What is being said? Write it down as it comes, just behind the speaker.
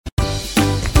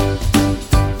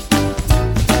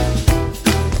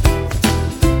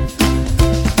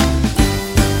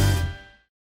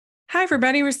Hi,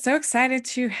 everybody. We're so excited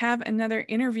to have another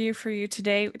interview for you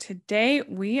today. Today,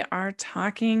 we are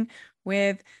talking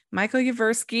with Michael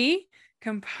Yaversky,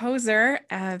 composer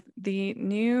of the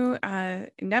new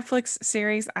Netflix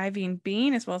series Ivy and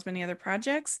Bean, as well as many other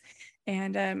projects.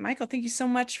 And Michael, thank you so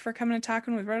much for coming and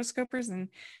talking with Rotoscopers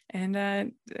and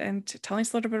telling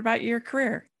us a little bit about your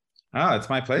career. Oh, it's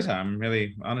my pleasure. I'm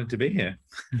really honored to be here.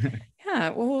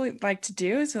 Yeah, what we'd like to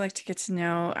do is we like to get to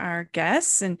know our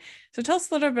guests. And so tell us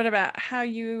a little bit about how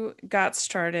you got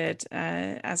started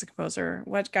as a composer.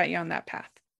 What got you on that path?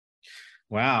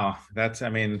 Wow, that's a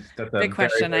Big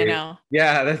question, I know.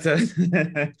 yeah, that's a,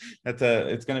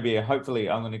 it's going to be hopefully,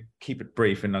 I'm going to keep it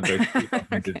brief and not go too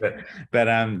long-winded. Okay.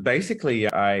 But basically,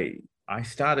 I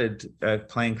started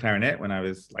playing clarinet when I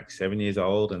was like 7 years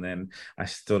old, and then I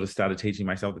sort of started teaching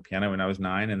myself the piano when I was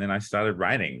 9, and then I started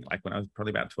writing like when I was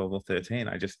probably about 12 or 13.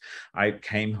 I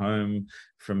came home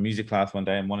from music class one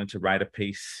day and wanted to write a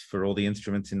piece for all the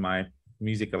instruments in my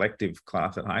music elective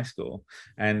class at high school,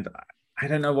 and I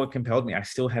don't know what compelled me. I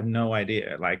still have no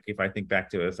idea. Like if I think back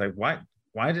to it, it's like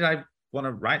why did I want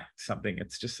to write something?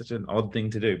 It's just such an odd thing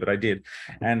to do, but I did.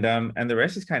 And the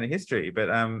rest is kind of history. But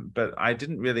I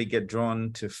didn't really get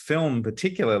drawn to film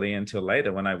particularly until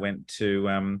later when I went to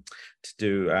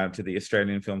the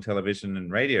Australian Film, Television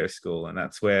and Radio School. And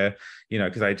that's where,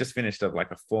 because I just finished up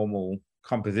like a formal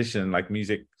composition, like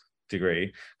music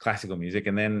degree, classical music.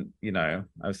 And then, I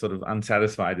was sort of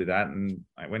unsatisfied with that. And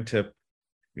I went to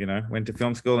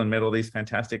film school and met all these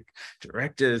fantastic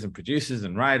directors and producers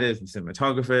and writers and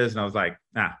cinematographers. And I was like,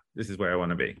 this is where I want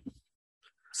to be.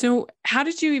 So how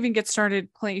did you even get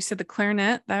started playing? You said the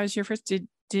clarinet, that was your first. Did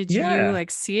you Yeah,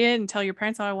 like see it and tell your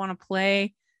parents, oh, I want to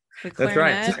play the that's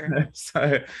right. clarinet?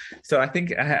 Or... So I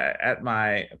think at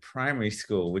my primary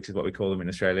school, which is what we call them in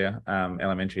Australia,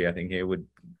 elementary, I think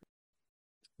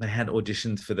they had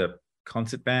auditions for the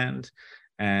concert band.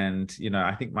 And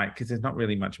I think because there's not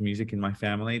really much music in my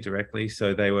family directly,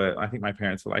 so I think my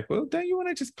parents were like, well, don't you want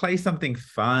to just play something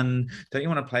fun? Don't you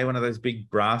want to play one of those big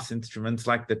brass instruments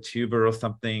like the tuba or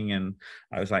something? And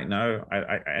I was like, no.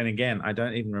 And again, I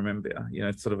don't even remember.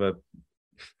 It's sort of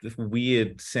this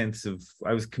weird sense of,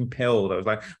 I was compelled. I was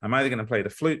like, I'm either going to play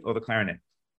the flute or the clarinet.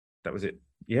 That was it.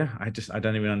 Yeah, I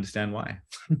don't even understand why.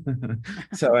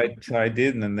 So I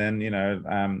did. And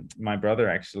then my brother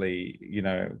actually,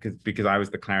 because I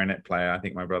was the clarinet player, I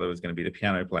think my brother was going to be the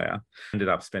piano player. Ended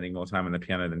up spending more time on the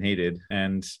piano than he did,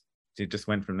 and it just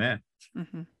went from there.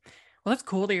 Mhm. Well, that's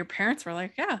cool that your parents were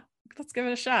like, yeah, let's give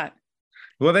it a shot.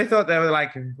 Well, they thought, they were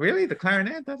like, really, the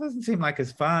clarinet? That doesn't seem like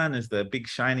as fun as the big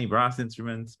shiny brass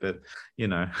instruments. But they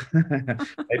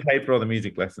paid for all the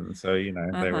music lessons, so they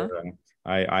Uh-huh. were.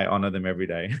 I honor them every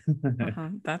day. Uh-huh.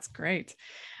 That's great.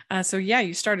 So yeah,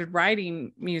 you started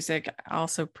writing music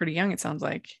also pretty young, it sounds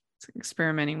like,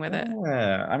 experimenting with it.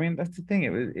 Yeah, I mean that's the thing.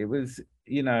 It was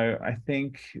I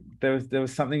think there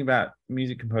was something about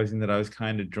music composing that I was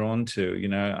kind of drawn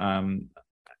to.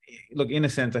 Look, in a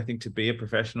sense, I think to be a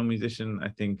professional musician, I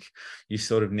think you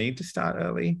sort of need to start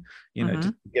early. Mm-hmm. Just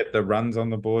to get the runs on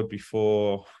the board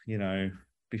before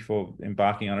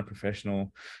embarking on a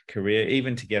professional career,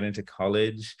 even to get into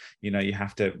college. You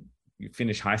have to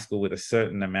finish high school with a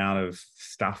certain amount of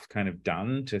stuff kind of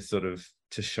done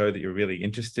to show that you're really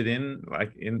interested in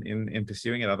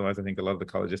pursuing it. Otherwise, I think a lot of the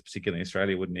colleges, particularly in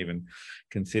Australia, wouldn't even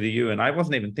consider you. And I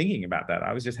wasn't even thinking about that.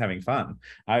 I was just having fun.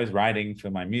 I was writing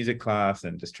for my music class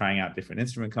and just trying out different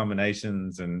instrument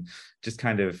combinations, and just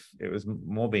kind of, it was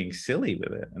more being silly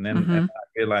with it. And then Mm-hmm. I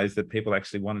realized that people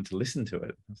actually wanted to listen to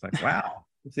it. I was like, wow,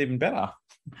 it's even better.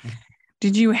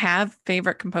 Did you have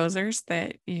favorite composers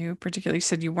that you particularly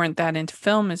said you weren't that into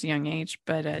film as a young age,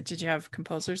 but did you have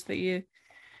composers that you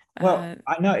Well, uh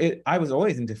I know I was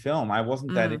always into film. I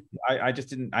wasn't that. mm, I just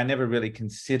didn't. I never really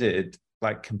considered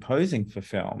like composing for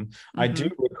film. I do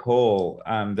mm-hmm. recall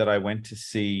that I went to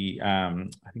see. I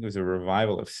think it was a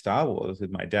revival of Star Wars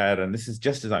with my dad, and this is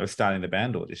just as I was starting the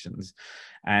band auditions,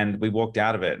 and we walked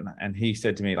out of it, and he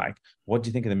said to me like, "What do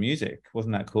you think of the music?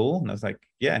 Wasn't that cool?" And I was like,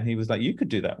 "Yeah." And he was like, "You could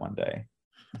do that one day."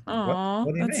 I was like, What? Oh,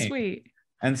 What do you that's mean? sweet.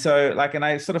 And so and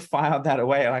I sort of filed that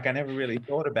away. Like I never really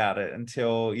thought about it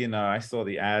until, I saw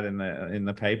the ad in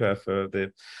the paper for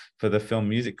the film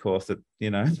music course at,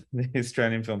 the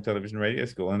Australian Film, Television, Radio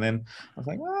School. And then I was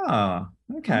like, oh,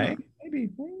 okay, Mm. maybe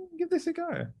give this a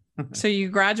go. So you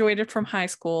graduated from high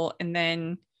school and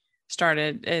then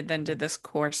then did this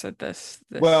course at this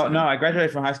Well, no, I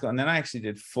graduated from high school, and then I actually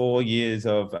did 4 years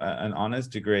of an honors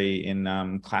degree in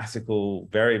classical,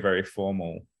 very, very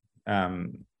formal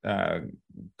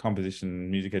composition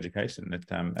music education at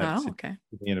Oh, Sydney okay.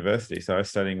 University. So I was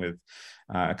studying with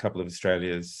a couple of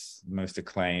Australia's most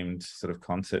acclaimed sort of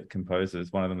concert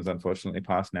composers. One of them has unfortunately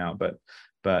passed now, but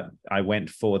I went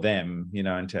for them, you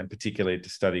know, and particularly to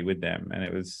study with them. And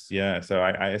it was, yeah, so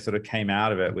I sort of came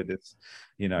out of it with this,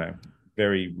 you know,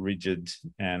 very rigid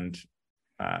and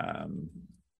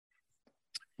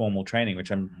formal training,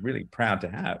 which I'm really proud to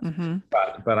have. Mm-hmm.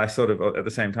 But I sort of at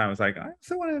the same time was like, I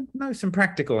also want to know some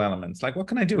practical elements. Like, what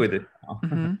can I do with it now?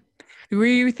 Mm-hmm. Were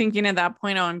you thinking at that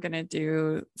point, oh, I'm going to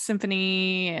do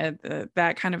symphony,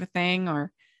 that kind of a thing,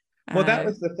 or? Well, that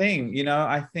was the thing, you know.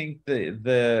 I think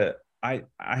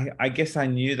I guess I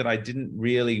knew that I didn't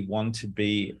really want to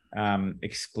be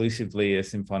exclusively a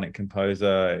symphonic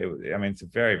composer. I mean, it's a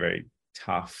very, very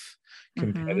tough,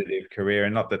 competitive career,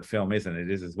 and not that film isn't. It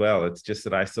is as well. It's just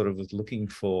that I sort of was looking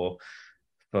for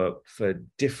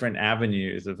different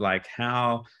avenues of like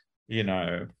how, you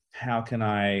know, what can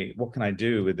I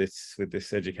do with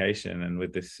this education and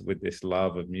with this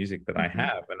love of music that I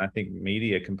have. And I think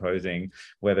media composing,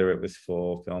 whether it was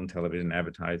for film, television,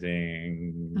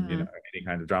 advertising, you know, any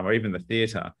kind of drama, or even the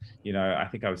theater, you know, I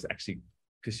think I was actually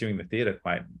pursuing the theater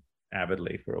quite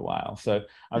avidly for a while. So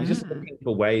I was just looking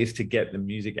for ways to get the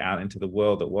music out into the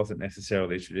world that wasn't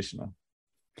necessarily traditional.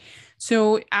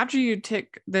 So after you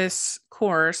took this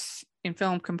course in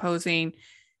film composing,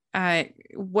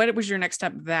 what was your next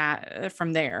step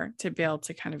from there to be able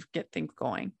to kind of get things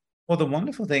going? Well, the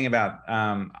wonderful thing about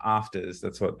AFTRS,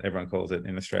 that's what everyone calls it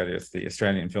in Australia, it's the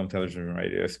Australian Film, Television and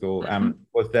Radio School,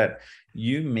 was that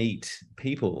you meet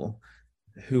people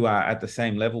who are at the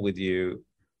same level with you,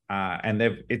 and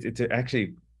it's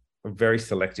actually a very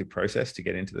selective process to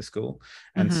get into the school.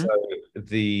 And so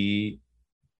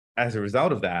as a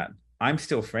result of that, I'm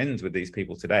still friends with these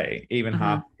people today, even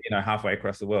halfway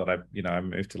across the world. I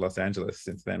moved to Los Angeles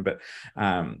since then, but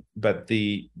I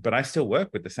still work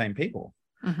with the same people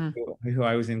who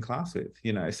I was in class with,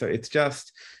 you know. So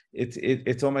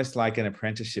it's almost like an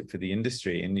apprenticeship for the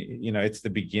industry, and you know, it's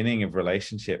the beginning of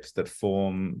relationships that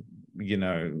form, you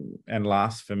know, and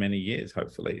last for many years,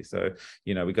 hopefully. So,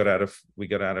 you know, we got out of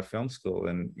film school,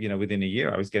 and you know, within a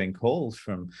year I was getting calls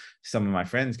from some of my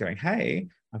friends going, hey,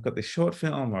 I've got this short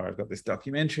film, or I've got this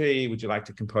documentary. Would you like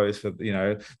to compose for, you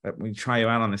know, that we try you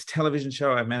out on this television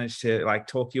show? I've managed to like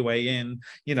talk your way in,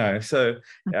 you know. So,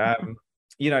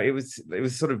 you know, it was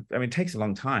sort of, I mean, it takes a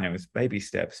long time. It was baby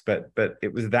steps, but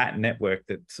it was that network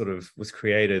that sort of was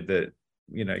created that,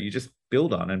 you know, you just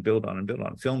build on and build on and build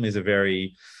on. Film is a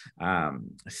very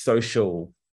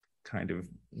social kind of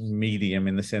medium,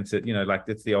 in the sense that, you know, like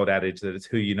it's the old adage that it's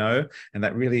who you know, and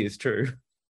that really is true.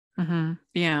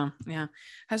 Yeah.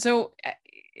 So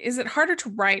is it harder to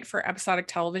write for episodic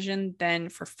television than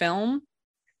for film?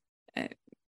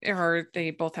 Or they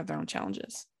both have their own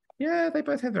challenges? Yeah, they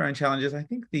both have their own challenges. I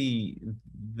think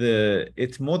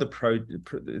it's more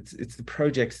it's the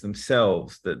projects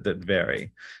themselves that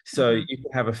vary. So you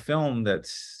can have a film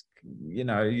that's, you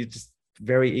know, you just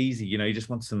very easy, you know, you just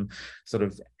want some sort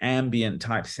of ambient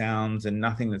type sounds and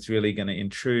nothing that's really going to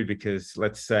intrude, because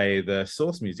let's say the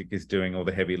source music is doing all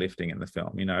the heavy lifting in the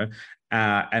film, you know.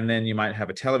 And then you might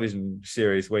have a television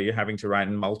series where you're having to write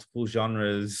in multiple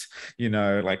genres, you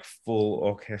know, like full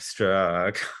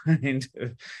orchestra kind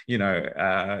of, you know,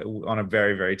 on a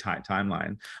very, very tight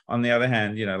timeline. On the other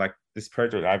hand, you know, like this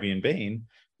project, Ivy and Bean,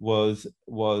 was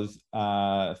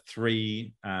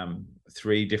three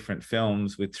different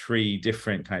films with three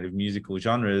different kind of musical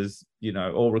genres, you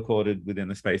know, all recorded within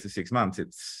the space of 6 months.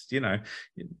 It's, you know,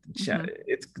 it's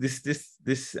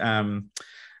this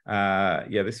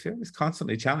film is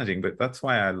constantly challenging, but that's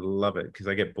why I love it, because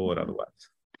I get bored otherwise.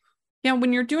 Yeah,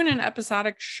 when you're doing an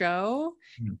episodic show,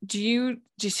 do you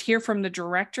just hear from the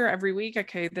director every week,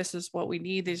 okay, this is what we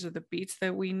need, these are the beats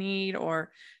that we need,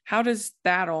 or how does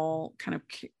that all kind of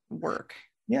work?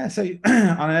 Yeah, so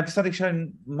on an episodic show,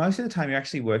 most of the time you're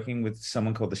actually working with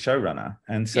someone called the showrunner,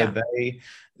 and so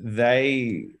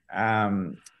they're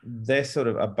sort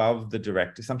of above the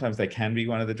director. Sometimes they can be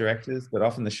one of the directors, but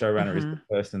often the showrunner is the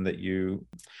person that you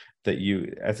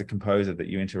as a composer that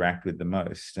you interact with the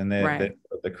most, and they're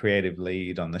the creative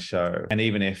lead on the show. And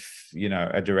even if, you know,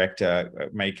 a director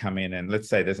may come in, and let's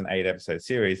say there's an 8-episode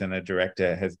series and a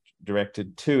director has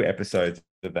directed 2 episodes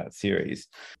of that series,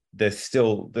 there's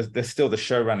still the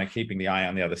showrunner keeping the eye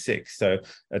on the other 6. So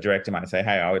a director might say,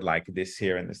 hey, I would like this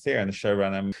here and this here, and the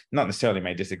showrunner not necessarily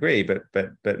may disagree, but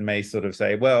may sort of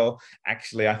say, well,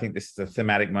 actually I think this is a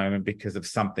thematic moment because of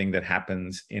something that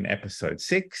happens in episode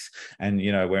 6, and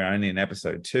you know, we're only in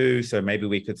episode 2, so maybe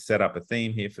we could set up a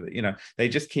theme here for the, you know, they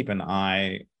just keep an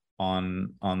eye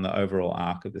on the overall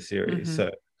arc of the series.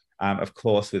 So Of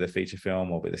course, with a feature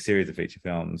film or with a series of feature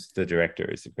films, the director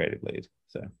is the creative lead.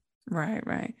 So.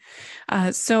 Right.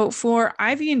 So for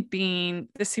Ivy and Bean,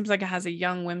 this seems like it has a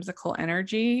young, whimsical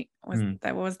energy.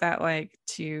 What was that like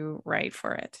to write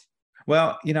for it?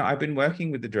 Well, I've been working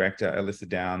with the director, Alyssa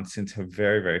Downs, since her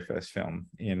very, very first film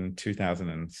in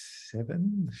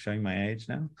 2007, showing my age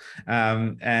now.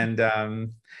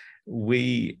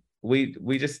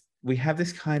 We have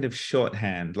this kind of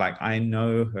shorthand. Like, I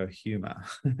know her humor.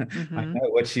 I know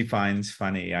what she finds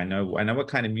funny. I know what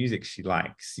kind of music she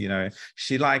likes.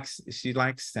 She likes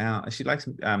sound. She likes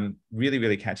really,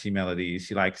 really catchy melodies.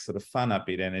 She likes sort of fun,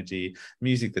 upbeat energy,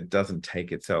 music that doesn't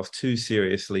take itself too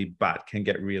seriously, but can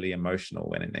get really emotional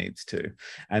when it needs to.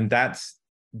 And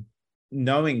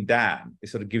knowing that, it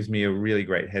sort of gives me a really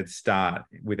great head start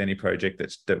with any project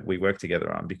that we work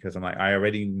together on, because I'm like, I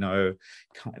already know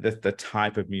the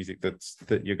type of music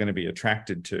that you're going to be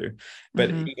attracted to. But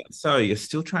even so, you're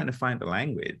still trying to find the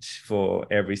language for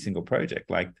every single project.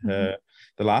 Like the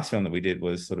last film that we did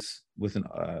was there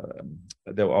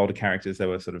were older characters. They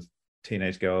were sort of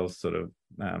teenage girls, sort of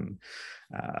they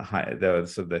were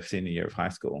sort of their senior year of high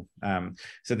school.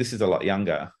 So this is a lot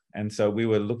younger. And so we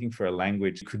were looking for a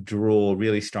language that could draw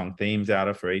really strong themes out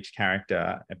of for each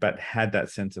character, but had that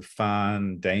sense of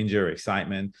fun, danger,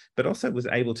 excitement, but also was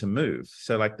able to move.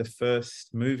 So like the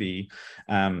first movie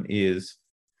is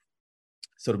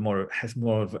sort of has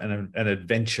more of an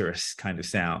adventurous kind of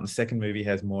sound. The second movie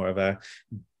has more of a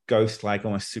ghost-like,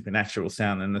 almost supernatural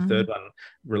sound, and the third one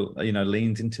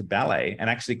leans into ballet and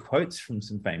actually quotes from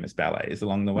some famous ballets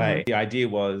along the way. The idea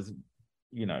was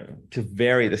to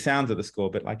vary the sounds of the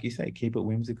score, but like you say, keep it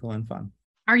whimsical and fun.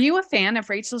 Are you a fan of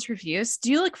Rachel's reviews?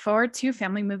 Do you look forward to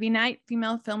Family Movie Night,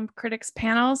 Female Film Critics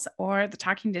panels, or the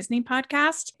Talking Disney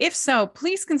podcast? If so,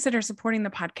 please consider supporting the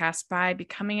podcast by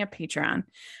becoming a Patreon.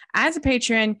 As a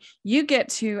patron, you get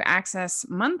to access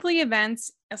monthly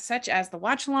events such as the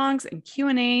watch-alongs and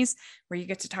Q&As, where you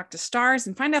get to talk to stars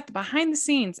and find out the behind the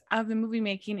scenes of the movie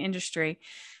making industry.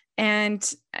 And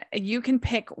you can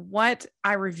pick what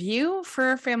I review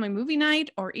for Family Movie Night,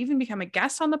 or even become a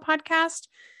guest on the podcast.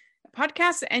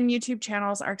 Podcasts and YouTube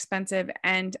channels are expensive,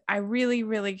 and I really,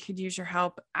 really could use your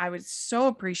help. I would so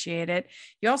appreciate it.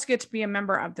 You also get to be a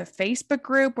member of the Facebook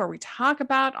group where we talk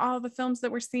about all the films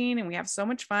that we're seeing, and we have so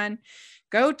much fun.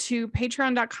 Go to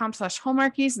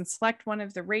patreon.com/Hallmarkies and select one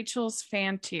of the Rachel's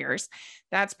fan tiers.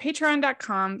 That's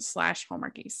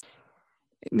patreon.com/Hallmarkies.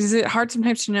 Is it hard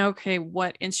sometimes to know, okay,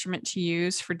 what instrument to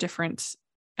use for different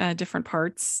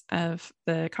parts of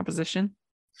the composition?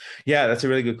 Yeah, that's a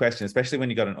really good question, especially when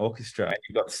you've got an orchestra and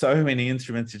you've got so many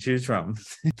instruments to choose from.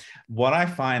 What I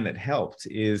find that helped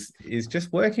is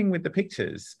just working with the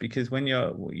pictures, because when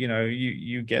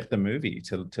you get the movie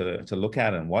to look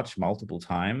at and watch multiple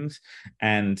times,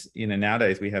 and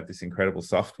nowadays we have this incredible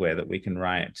software that we can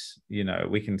write,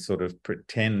 we can sort of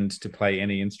pretend to play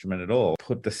any instrument at all,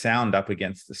 put the sound up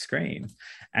against the screen,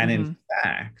 and in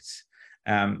fact,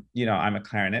 I'm a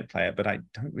clarinet player, but I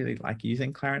don't really like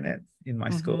using clarinet in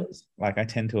my scores. Like, I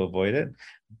tend to avoid it.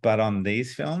 But on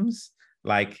these films,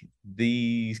 like,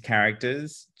 these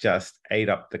characters just ate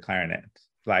up the clarinet.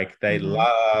 Like, they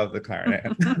love the clarinet.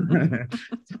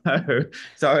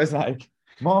 so I was like,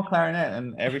 more clarinet.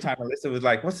 And every time Alyssa was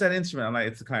like, what's that instrument? I'm like,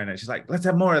 it's the clarinet. She's like, let's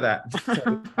have more of that.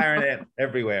 So clarinet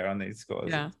everywhere on these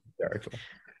scores. Yeah. It's hysterical.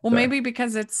 Well, maybe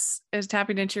because it's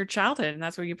tapping into your childhood and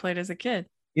that's what you played as a kid.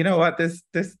 You know what? There's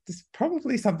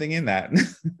probably something in that.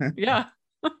 Yeah,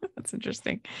 that's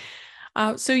interesting.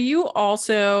 So you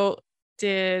also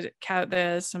did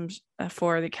some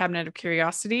for the Cabinet of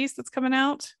Curiosities that's coming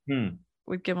out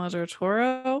with Guillermo del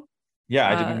Toro. Yeah,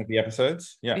 I did one of the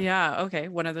episodes. Yeah. Yeah. Okay.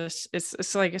 One of those.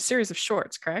 It's like a series of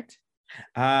shorts, correct?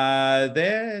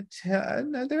 They're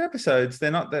episodes.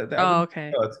 They're not.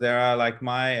 Okay. Episodes. There are, like,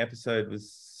 my episode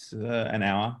was an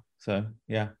hour. So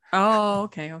yeah. Oh,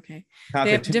 okay.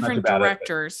 They have different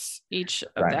directors each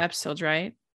of the episodes,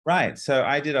 right? Right. So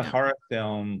I did a horror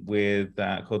film with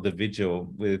called The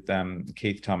Vigil with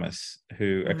Keith Thomas,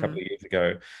 who a couple of years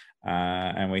ago,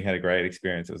 and we had a great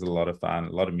experience. It was a lot of fun,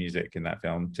 a lot of music in that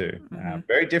film too.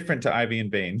 Very different to Ivy and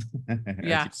Bean,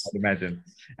 yes, as you might imagine.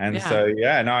 And so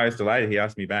I was delighted. He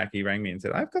asked me back. He rang me and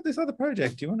said, "I've got this other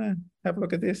project. Do you want to have a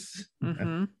look at this?"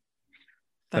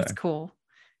 That's cool.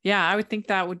 Yeah, I would think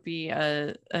that would be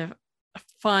a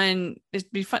fun.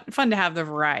 It'd be fun to have the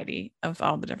variety of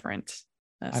all the different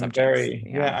subjects.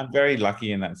 I'm very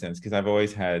lucky in that sense, because I've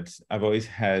always had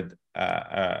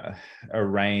a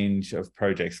range of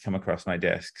projects come across my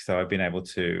desk. So I've been able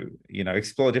to,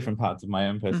 explore different parts of my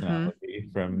own personality,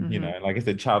 from, like I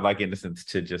said, childlike innocence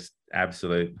to just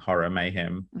absolute horror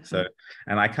mayhem. So,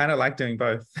 and I kind of like doing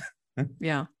both.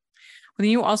 Yeah. Well,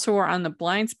 you also were on the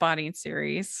Blind Spotting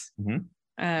series.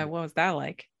 What was that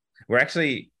like? We're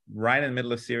actually right in the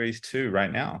middle of series 2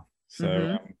 right now.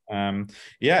 So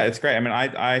yeah, it's great. I mean,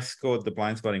 I scored the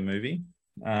Blind Spotting movie,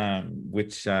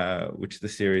 which the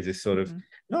series is sort of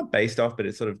not based off, but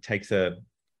it sort of takes a,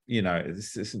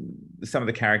 some of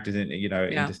the characters in,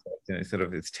 intersect, and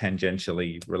it's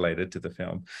tangentially related to the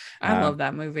film. I love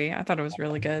that movie. I thought it was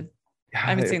really good. I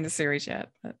haven't seen the series yet,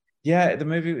 but yeah, the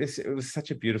movie it was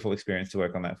such a beautiful experience to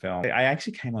work on that film. I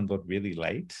actually came on board really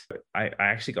late. I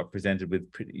actually got presented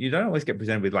with you don't always get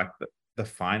presented with like the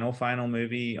final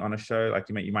movie on a show. Like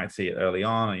you might see it early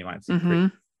on, or you might see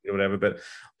or whatever. But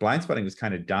Blind Spotting was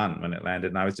kind of done when it landed,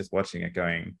 and I was just watching it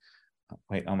going,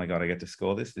 wait, oh my God, I get to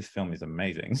score this. This film is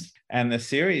amazing. And the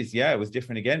series, it was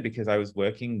different again because I was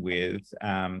working with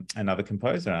another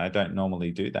composer, and I don't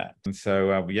normally do that. And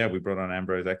so, we brought on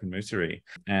Ambrose Akinmusire,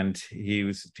 and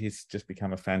he's just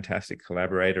become a fantastic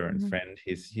collaborator and friend.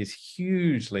 He's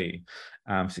hugely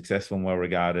successful and well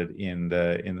regarded in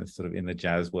the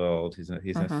jazz world. He's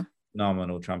a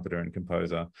phenomenal trumpeter and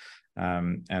composer.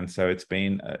 And so it's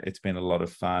been a lot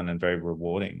of fun and very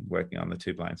rewarding working on the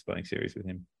 2 Blind Spotting series with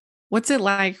him. What's it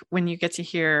like when you get to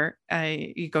hear,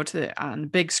 you go to on the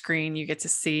big screen, you get to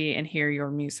see and hear your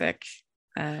music?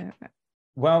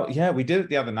 Well, yeah, we did it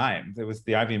the other night. There was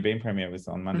the Ivy and Beam premiere was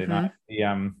on Monday night.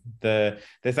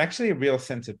 There's actually a real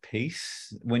sense of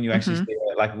peace when you actually see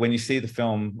it, like when you see the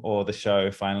film or the show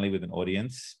finally with an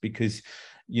audience, because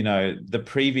the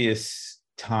previous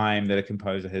time that a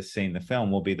composer has seen the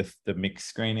film will be the mixed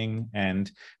screening,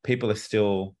 and people are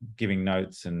still giving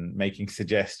notes and making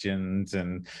suggestions,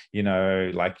 and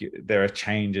like there are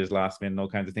changes last minute and all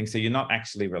kinds of things, so you're not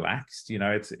actually relaxed.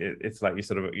 It's like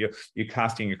you're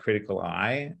casting a critical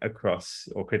eye across,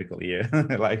 or critical ear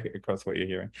like across what you're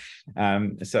hearing.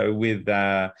 So with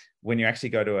when you actually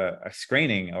go to a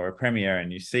screening or a premiere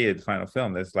and you see the final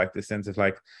film, there's like this sense of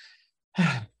like,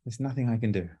 there's nothing I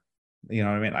can do. You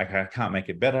know what I mean? Like I can't make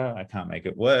it better. I can't make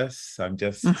it worse. I'm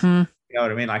just, you know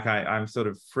what I mean? Like I'm sort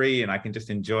of free, and I can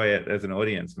just enjoy it as an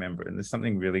audience member. And there's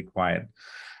something really quite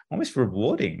almost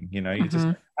rewarding, you just,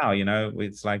 wow,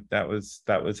 it's like that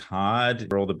was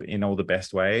hard in all the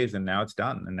best ways. And now it's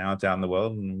done, and now it's out in the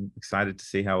world, and I'm excited to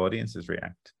see how audiences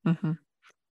react.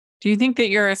 Do you think that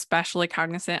you're especially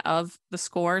cognizant of the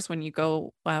scores when you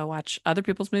go watch other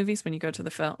people's movies, when you go to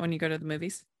the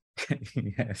movies?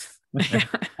 Yes.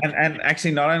 and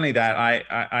actually, not only that,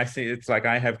 I see it's like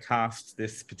I have cast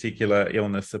this particular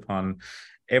illness upon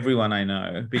everyone I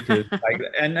know, because like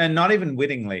and not even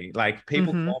wittingly, like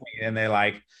people call me and they're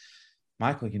like,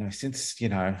 Michael, since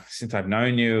I've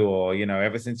known you, or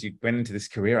ever since you went into this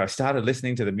career, I've started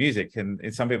listening to the music, and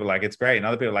some people are like it's great, and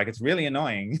other people are like it's really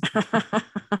annoying.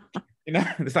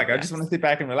 It's like I just want to sit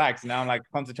back and relax. Now I'm like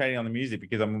concentrating on the music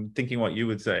because I'm thinking what you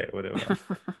would say or whatever.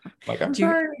 Like I'm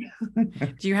sorry.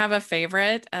 Do you have a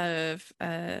favorite of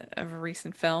a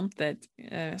recent film that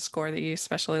score that you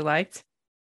especially liked?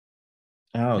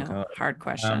 Oh, no, God, hard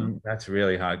question. That's a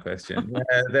really hard question.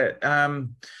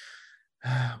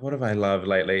 What have I loved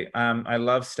lately? I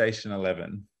love Station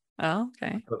 11. Oh,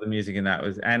 okay. The music in that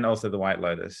and also The White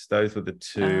Lotus. Those were the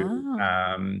 2.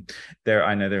 I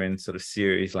know they're in sort of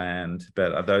series land,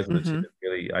 but those were the 2 that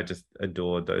really, I just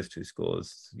adored those 2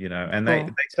 scores. And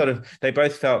they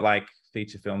both felt like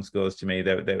feature film scores to me.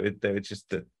 They were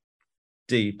just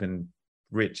deep and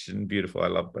rich and beautiful. I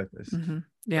love both those.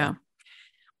 Yeah.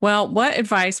 Well, what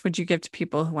advice would you give to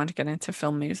people who want to get into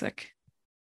film music?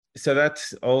 So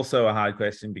that's also a hard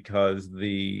question because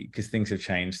things have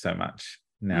changed so much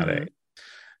nowadays.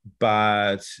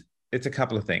 But it's a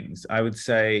couple of things. I would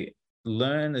say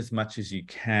learn as much as you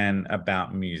can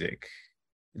about music.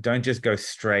 Don't just go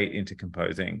straight into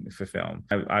composing for film.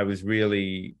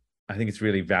 I think it's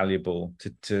really valuable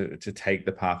to take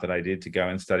the path that I did, to go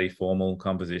and study formal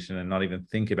composition and not even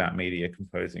think about media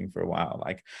composing for a while.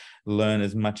 Like learn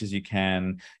as much as you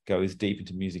can, go as deep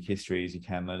into music history as you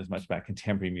can, learn as much about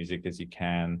contemporary music as you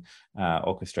can,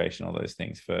 orchestration, all those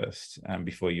things first,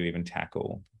 before you even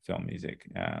tackle film music.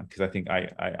 Because I think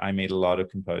I meet a lot of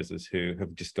composers who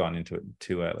have just gone into it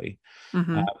too early.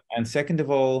 And second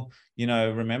of all,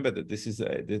 remember that this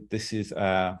is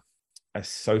a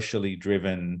socially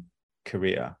driven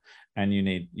career, and you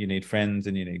need friends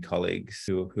and you need colleagues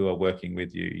who are working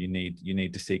with you. You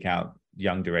need to seek out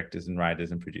young directors and writers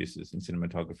and producers and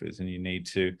cinematographers, and you need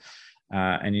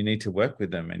to work with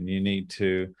them, and you need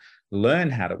to learn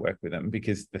how to work with them,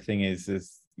 because the thing is it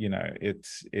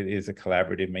is a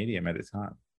collaborative medium at its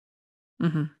heart.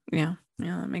 Yeah,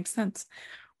 that makes sense.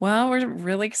 Well, we're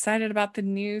really excited about the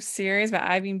new series about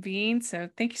Ivy and Bean. So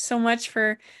thank you so much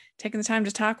for taking the time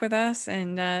to talk with us.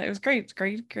 And it was great. It's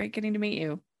great getting to meet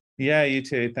you. Yeah, you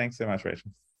too. Thanks so much,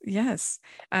 Rachel. Yes.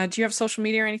 Do you have social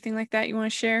media or anything like that you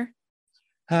want to share?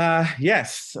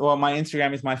 Yes. Well, my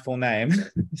Instagram is my full name.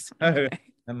 So Okay.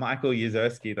 Michael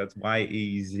Yezerski, that's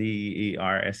Yezerski.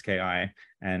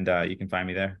 And you can find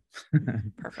me there.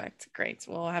 Perfect. Great.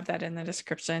 We'll have that in the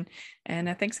description.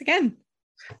 And thanks again.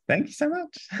 Thank you so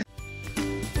much.